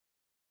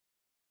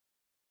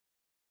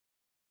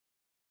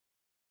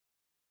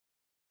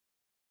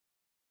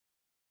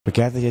We're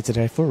gathered here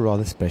today for a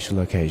rather special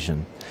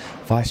occasion.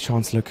 Vice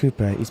Chancellor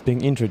Kupe is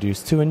being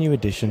introduced to a new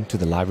addition to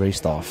the library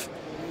staff.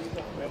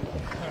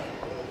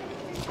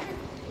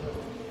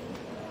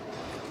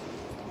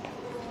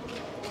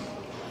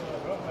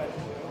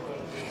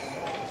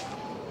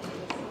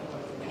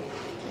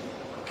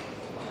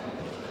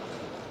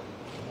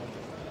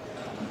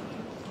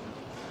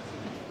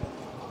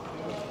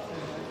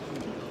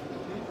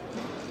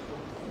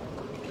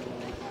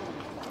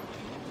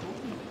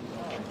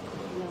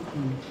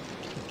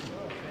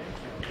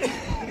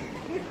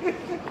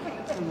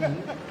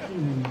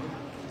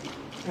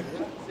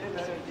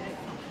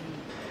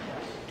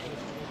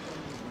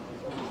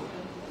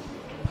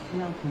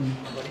 Welcome.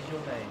 What is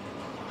your name?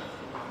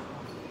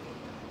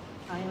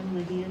 I am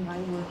Libby and I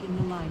work in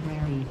the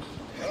library.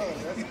 Oh,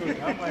 that's good.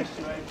 How much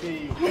do I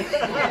pay you?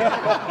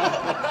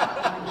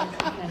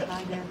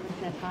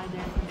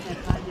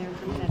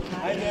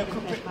 Hi there,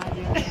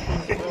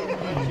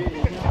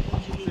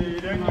 So you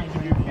don't need to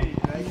be paid,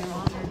 right? We are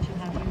honored to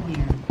have you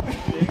here.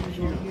 Please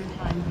enjoy your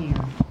time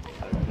here.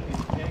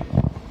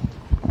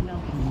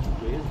 Welcome.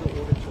 Where's the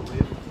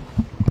auditorium?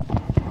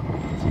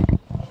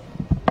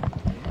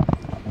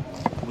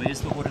 Where's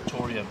the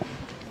auditorium?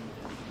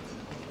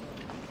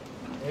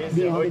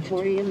 The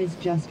auditorium is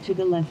just to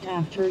the left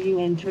after you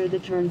enter the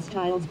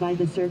turnstiles by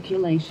the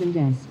circulation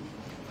desk.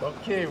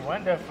 Okay,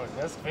 wonderful.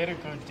 That's very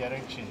good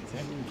directions.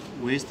 Eh?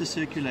 Where's the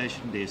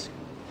circulation desk?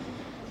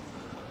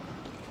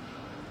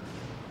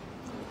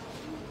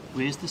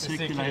 Where's the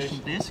circulation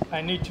desk?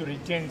 I need to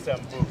return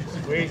some books.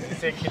 Where's the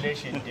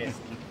circulation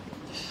desk?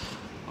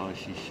 Oh,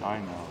 she's shy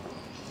now.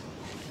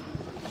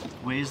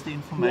 Where's the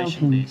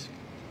information Welcome. desk?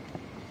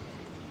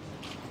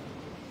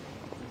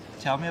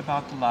 Tell me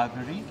about the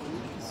library.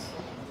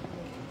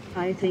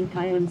 I think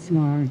I am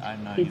smart. I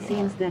know It you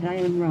seems that I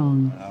am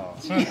wrong.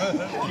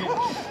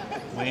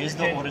 Where's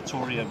the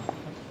auditorium?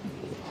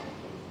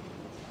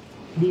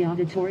 The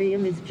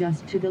auditorium is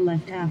just to the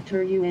left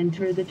after you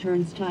enter the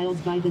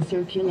turnstiles by the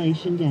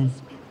circulation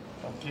desk.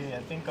 Okay, I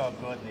think I'll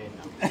go there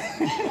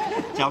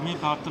now. Tell me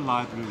about the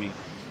library.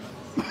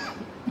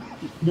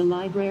 The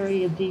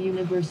library of the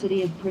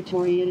University of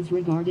Pretoria is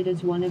regarded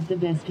as one of the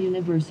best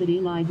university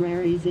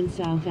libraries in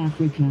South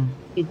Africa.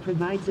 It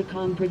provides a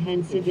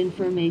comprehensive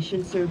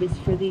information service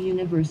for the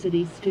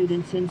university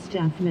students and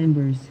staff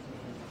members.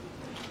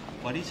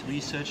 What is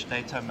research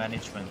data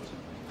management?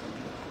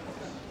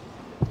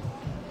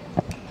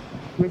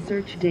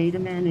 Research data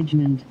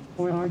management,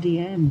 or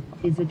RDM,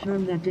 is a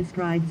term that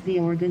describes the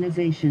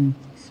organization,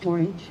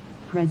 storage,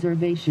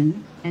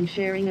 preservation, and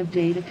sharing of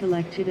data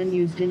collected and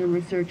used in a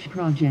research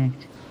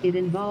project. It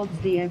involves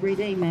the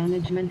everyday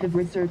management of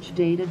research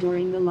data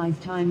during the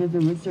lifetime of a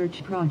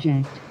research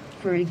project.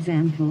 For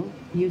example,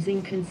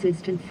 using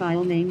consistent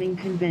file naming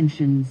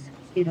conventions.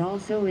 It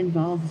also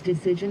involves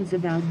decisions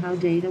about how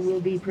data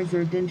will be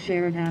preserved and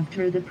shared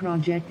after the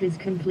project is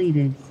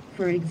completed.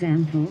 For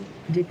example,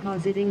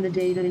 depositing the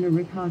data in a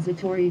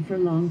repository for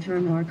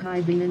long-term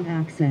archiving and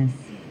access.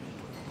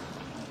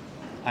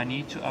 I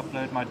need to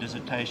upload my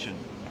dissertation.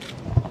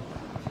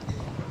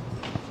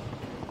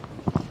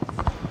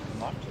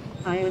 Not?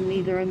 I am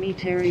neither a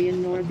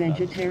meatarian nor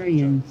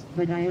vegetarian,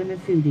 but I am a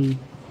foodie.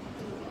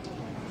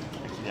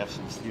 Actually, have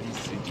some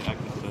students to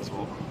interact with as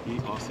well. He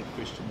asked the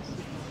questions.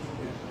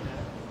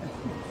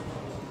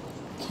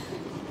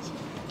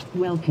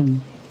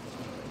 Welcome.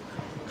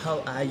 How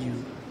are you?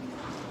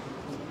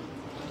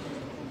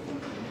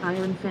 I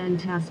am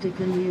fantastic,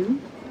 and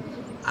you?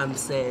 I'm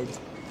sad.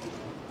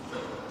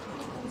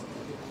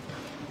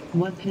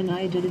 What can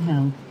I do to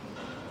help?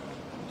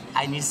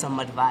 I need some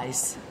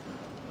advice.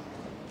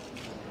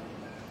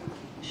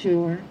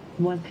 Sure,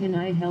 what can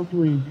I help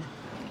with?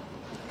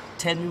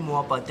 Tell me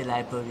more about the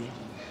library.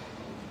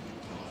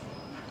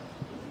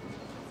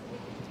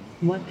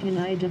 What can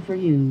I do for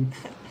you?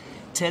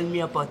 Tell me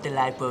about the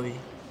library.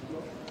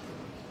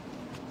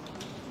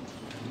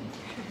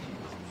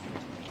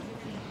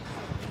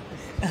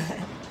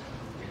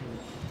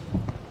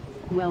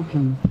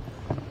 Welcome.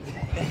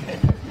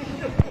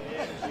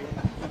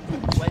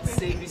 What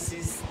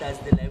services does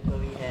the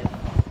library have?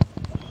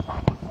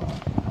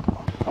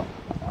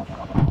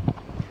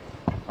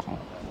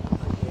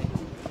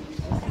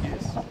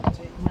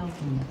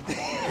 Welcome.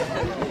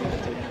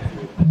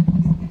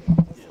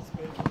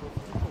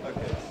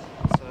 Okay,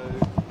 so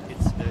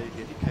it's a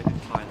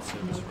dedicated client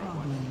service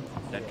robot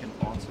that can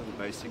answer the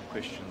basic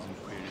questions and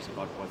queries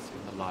about what's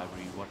in the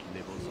library, what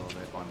levels are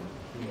they on,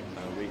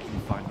 where can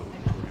you find the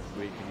auditorium,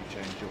 where can you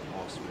change your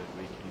password,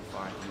 where can you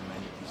find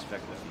humanities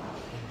faculty.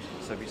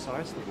 So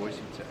besides the voice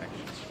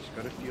interactions, it's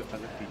got a few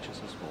other features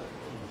as well,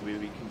 where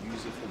we can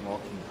use it for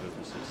marketing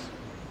purposes,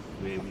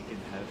 where we can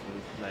have her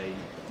play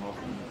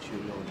marketing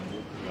material and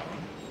walk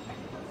around.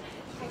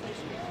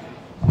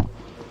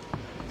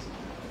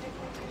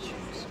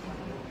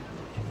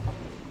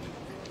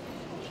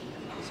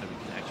 So we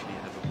can actually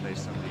have her play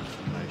some of the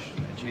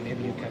information. And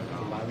Whenever you come to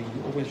the library,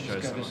 you always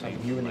discover some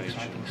new and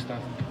exciting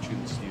stuff. to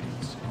the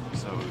students.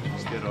 So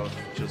instead of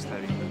just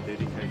having the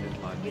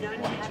dedicated line, you can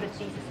have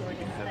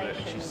her,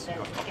 and she's got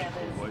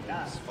optical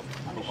avoidance,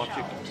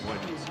 object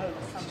avoidance. So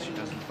she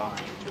doesn't bump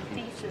into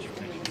people, so she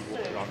can actually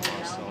walk around by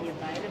herself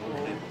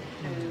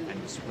and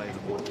display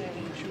the multiple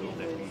visual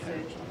that we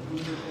have.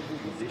 In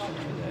addition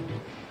to that,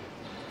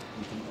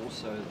 we can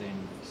also then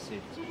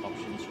set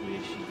options where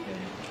she can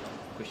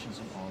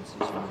questions and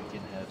answers, and we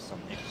can have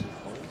some exit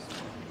polls.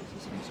 So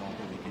as an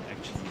example, we can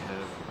actually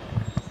have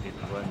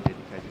our own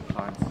dedicated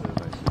client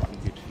survey, so we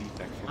can get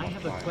feedback from our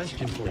clients. I have a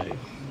question for you.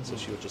 So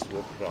she'll just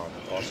walk around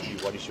and ask you,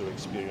 what is your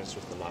experience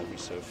with the library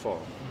so far?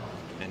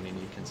 And then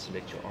you can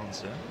select your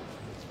answer,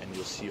 and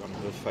you'll see on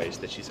her face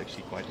that she's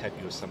actually quite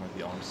happy with some of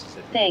the answers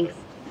that we give.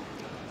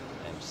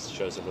 And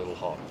shows a little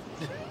heart.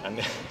 And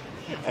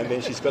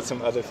then she's got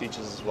some other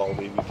features as well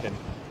where we can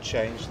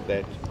change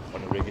that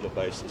on a regular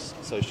basis.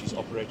 So she's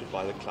operated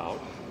by the cloud.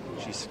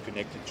 She's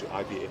connected to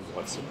IBM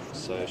WhatsApp.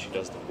 So she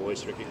does the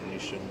voice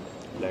recognition,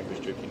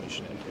 language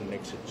recognition, and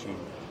connects it to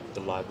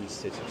the library's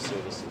set of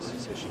services.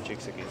 So she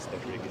checks against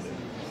that regularly.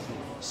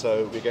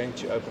 So we're going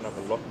to open up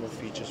a lot more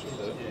features with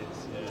her.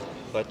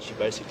 But she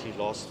basically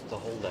lasts the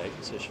whole day,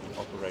 so she can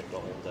operate the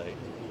whole day,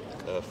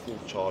 full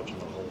charge in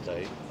the whole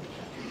day.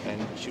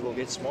 And she will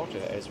get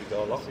smarter as we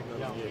go along.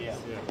 Yeah.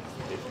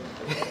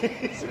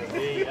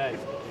 Definitely.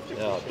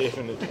 Yeah,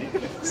 definitely.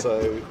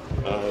 So,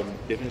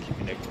 definitely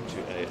connected to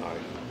AI.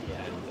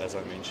 And as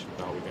I mentioned,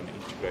 now we're going to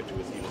integrate it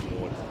with even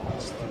more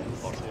advanced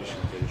artificial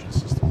intelligence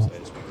systems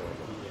as we go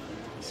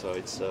along. So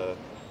it's,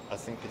 I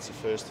think it's a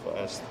first for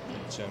us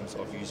in terms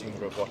of using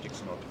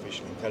robotics and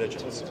artificial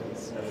intelligence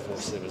for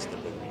service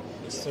delivery.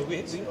 So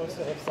we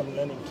also have some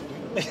learning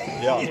to do.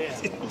 Yeah.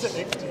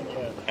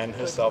 And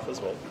herself as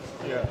well.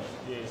 Yeah.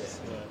 Yes.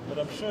 Yeah. But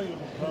I'm sure you'll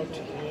be proud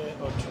to hear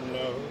or to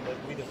know that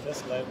we're the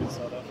first library in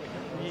South Africa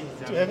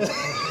to have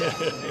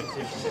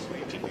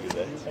To do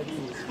that.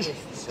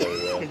 So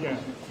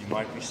you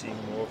might be seeing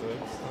more of her in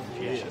the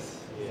future.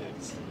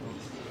 Yes.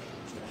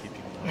 So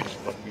keeping in mind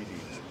what we do.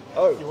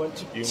 Oh, you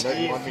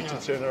want me to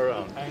turn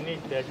around? I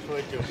need that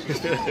photo.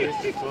 50 years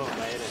to go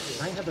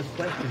viral. I have a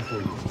question for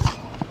you.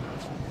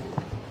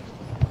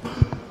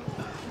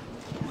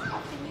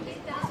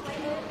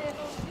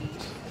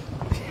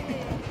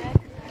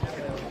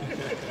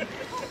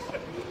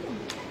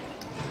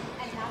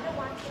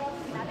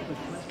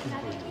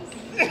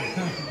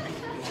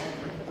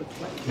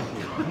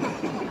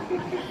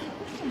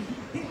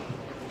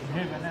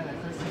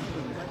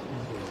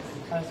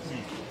 Ask me.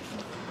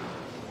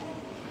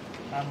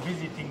 I'm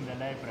visiting the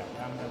library.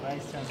 I'm the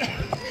Vice Chancellor.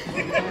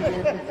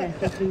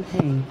 Professor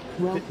Kupe,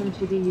 welcome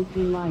to the UP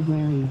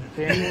Library.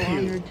 Thank We are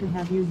you. honored to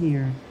have you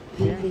here.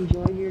 Please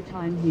enjoy your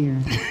time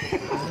here.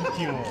 Thank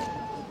you.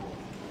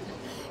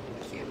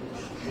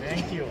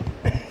 Thank you.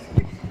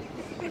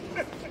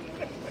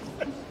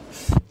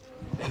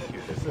 Thank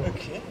you.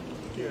 Okay.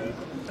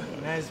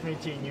 Nice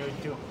meeting you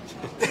too.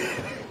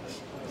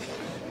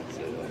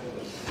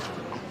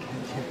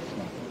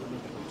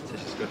 So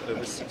she's got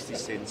over 60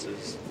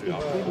 sensors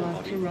throughout Good her luck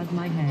body. to rub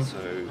my head. So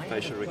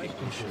facial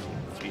recognition,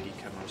 3D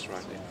cameras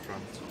right in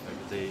front,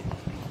 over there,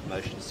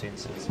 motion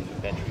sensors. If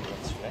the battery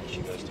runs flat,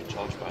 she goes to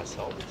charge by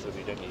herself, so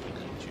we don't even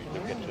need to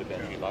look at her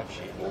battery life.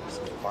 She walks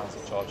and finds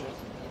the charger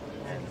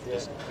and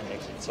just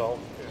connects itself.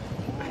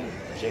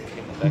 Projecting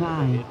in the back of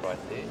the head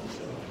right there,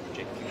 so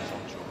projecting is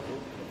on your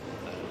wall,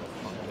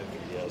 on over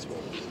here as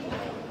well.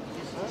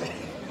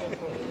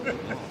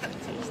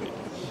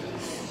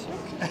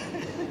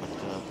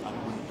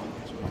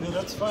 No,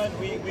 that's fine.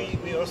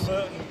 We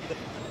also,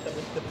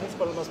 the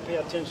principal must pay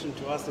attention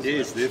to us as well.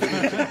 Yes,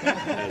 definitely.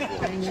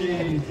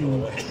 Go to the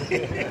wall.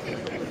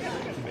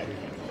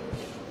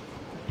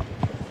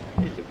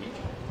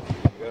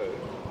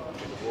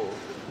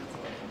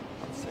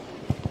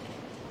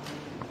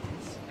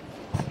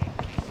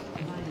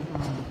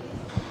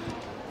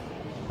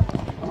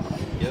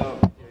 Yeah.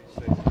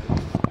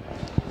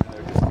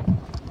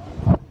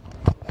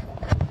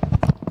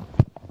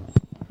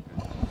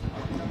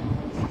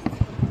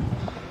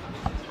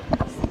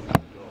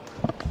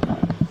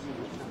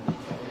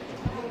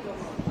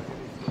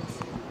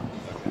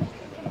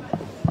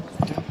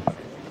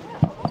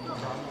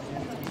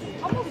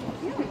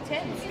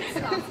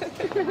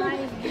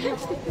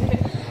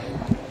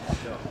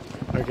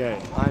 Okay,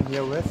 I'm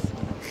here with.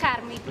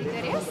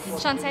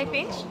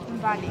 Tshepang,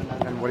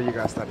 And what are you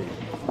guys studying?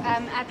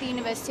 at the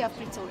University of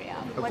Pretoria.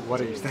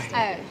 What are you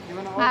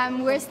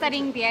studying? We're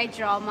studying BA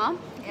Drama.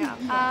 An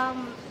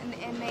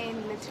MA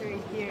in Literary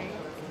Theory.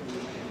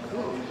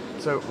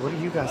 So, what do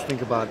you guys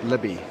think about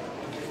Libby?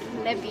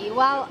 Libby.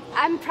 Well,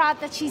 I'm proud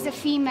that she's a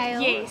female.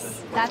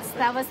 Yes.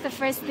 That was the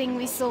first thing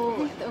we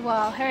saw,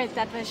 heard,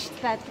 that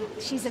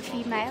she's a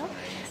female.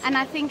 And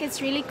I think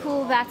it's really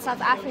cool that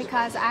South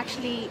Africa is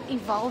actually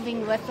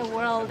evolving with the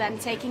world and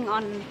taking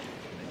on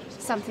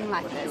something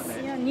like this.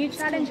 Yeah, new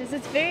challenges.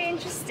 It's very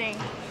interesting.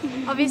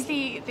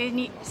 Obviously, there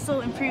need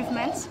still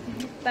improvements,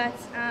 but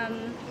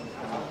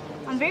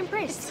I'm very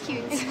impressed. It's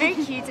cute. It's very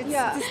cute. It's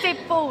a step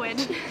forward.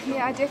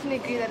 Yeah, I definitely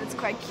agree that it's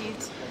quite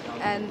cute.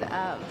 and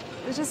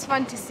it was just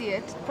fun to see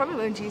it. Probably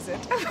won't use it,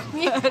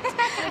 but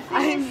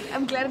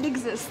I'm glad it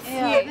exists.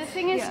 Yeah. The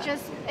thing is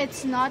just,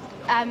 it's not,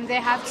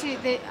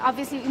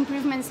 obviously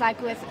improvements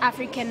like with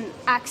African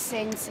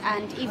accents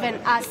and even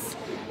us,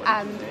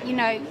 you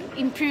know,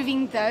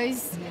 improving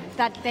those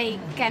that they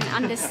can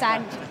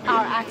understand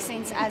our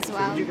accents as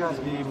well. Would you guys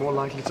be more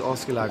likely to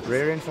ask a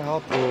librarian for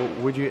help, or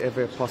would you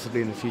ever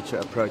possibly in the future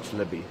approach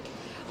Libby?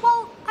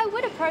 Well, I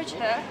would approach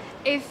her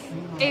if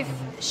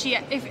she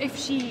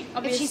obviously,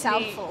 if she's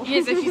helpful.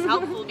 Yes, if she's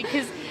helpful,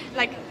 because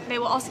like they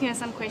were asking her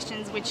some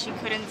questions which she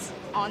couldn't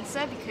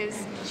answer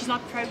because she's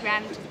not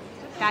programmed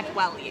that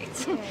well yet.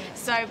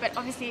 So, but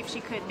obviously if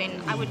she could,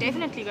 then I would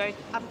definitely go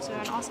up to her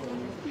and ask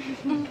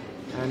her.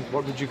 And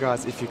what would you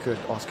guys, if you could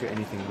ask her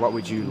anything, what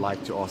would you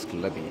like to ask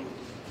Libby?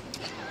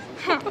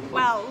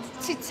 Well,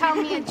 to tell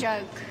me a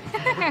joke.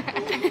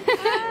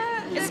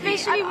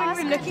 Especially when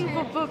we're looking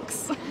for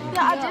books.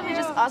 Yeah, I'd definitely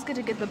just ask her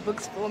to get the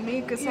books for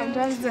me, because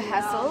sometimes it's a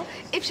hassle.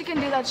 If she can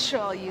do that,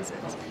 sure, I'll use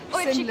it.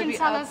 Or if she can Libby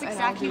tell up us and I'll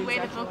exactly do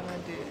where the book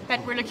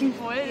that we're looking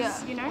for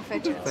is, you know.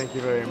 Thank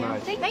you very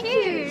much. Thank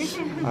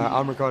you.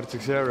 I'm Ricardo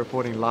Teixeira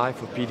reporting live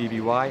for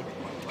PDBY.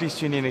 Please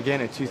tune in again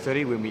at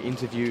 2:30 when we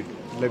interview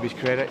Libby's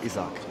creator,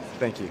 Isaac.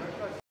 Thank you.